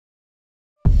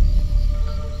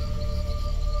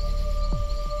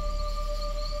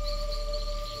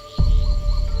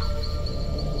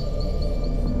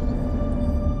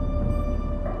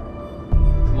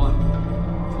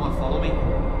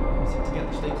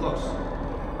close.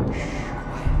 Shh,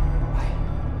 quiet.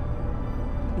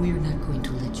 We're not going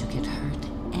to let you get hurt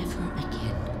ever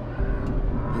again.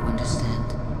 You understand?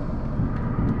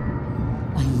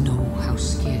 I know how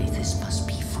scary this must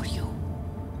be for you.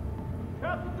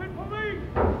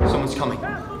 Someone's coming.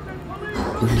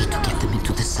 You need to get them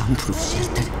into the soundproof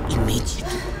shelter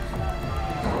immediately.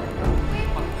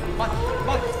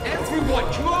 What? Everyone,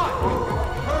 come on!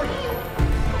 Hurry!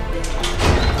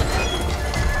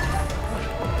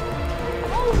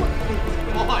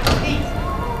 Come on, please!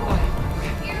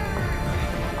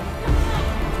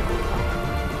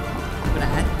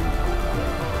 Brad?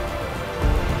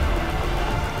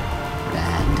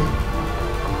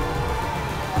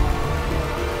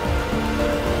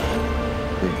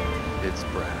 It's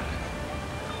Brad.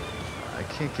 I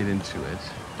can't get into it,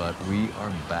 but we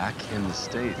are back in the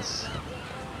States.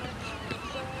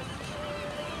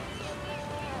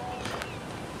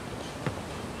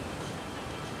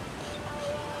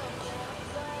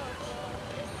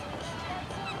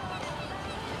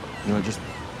 You know, just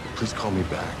please call me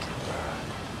back.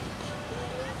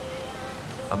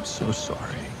 I'm so sorry.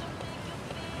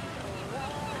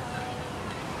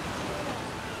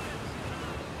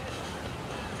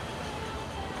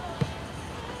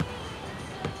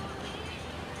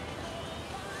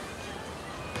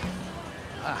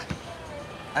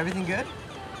 Everything good?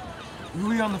 Who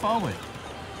were you on the phone with?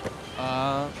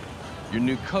 Your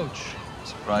new coach.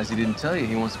 Surprised he didn't tell you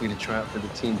he wants me to try out for the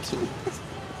team too.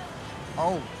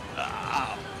 Oh.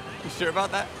 You sure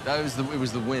about that? It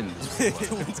was the wind.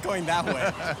 It's going that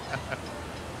way.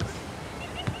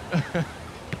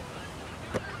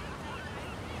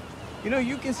 You know,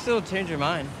 you can still change your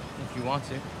mind if you want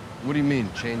to. What do you mean,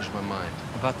 change my mind?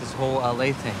 About this whole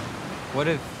LA thing. What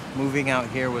if moving out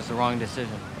here was the wrong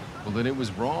decision? Well, then it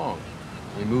was wrong.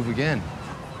 We move again.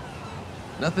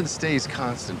 Nothing stays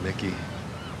constant, Mickey.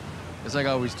 It's like I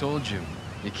always told you.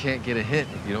 You can't get a hit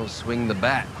if you don't swing the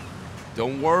bat.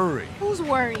 Don't worry. Who's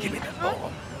worried? Give me that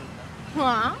ball.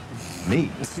 Huh? Me?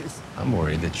 I'm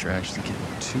worried that you're actually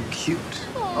getting too cute.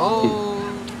 Oh,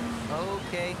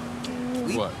 okay.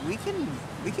 What? We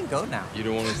can go now. You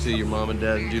don't want to see your mom and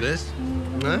dad do this?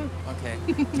 Huh? Okay.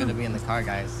 I'm gonna be in the car,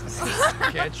 guys.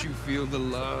 Can't you feel the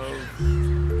love?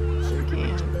 Sure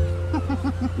can.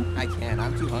 I can't.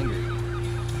 I'm too hungry.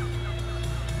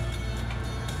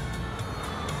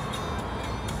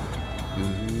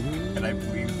 Can I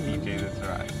please DJ this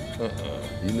ride?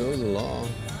 You know the law.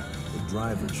 The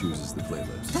driver chooses the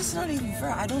playlist. That's not even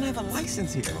fair. I don't have a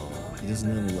license here. He doesn't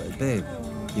have a license. Babe,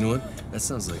 you know what? That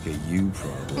sounds like a you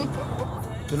problem.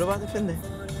 Tú lo vas a defender.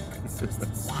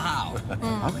 Wow.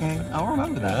 Okay, I'll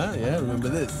remember that. Yeah, remember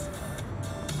this.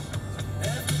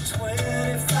 After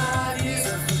 25 years, I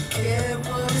forget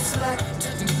what it's like to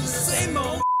do the same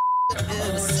old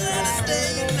every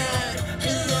Saturday night.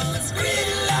 It's green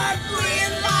light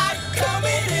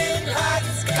coming in hot.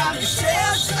 It's got me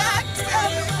shell-shocked. Tell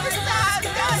me what's time,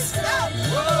 gotta stop.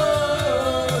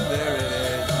 Whoa, There it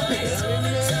is.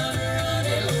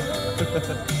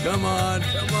 Come on,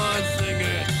 sing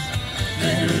it.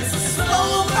 It's a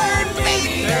slow burn,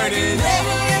 baby. There it is.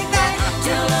 Every night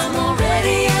till I'm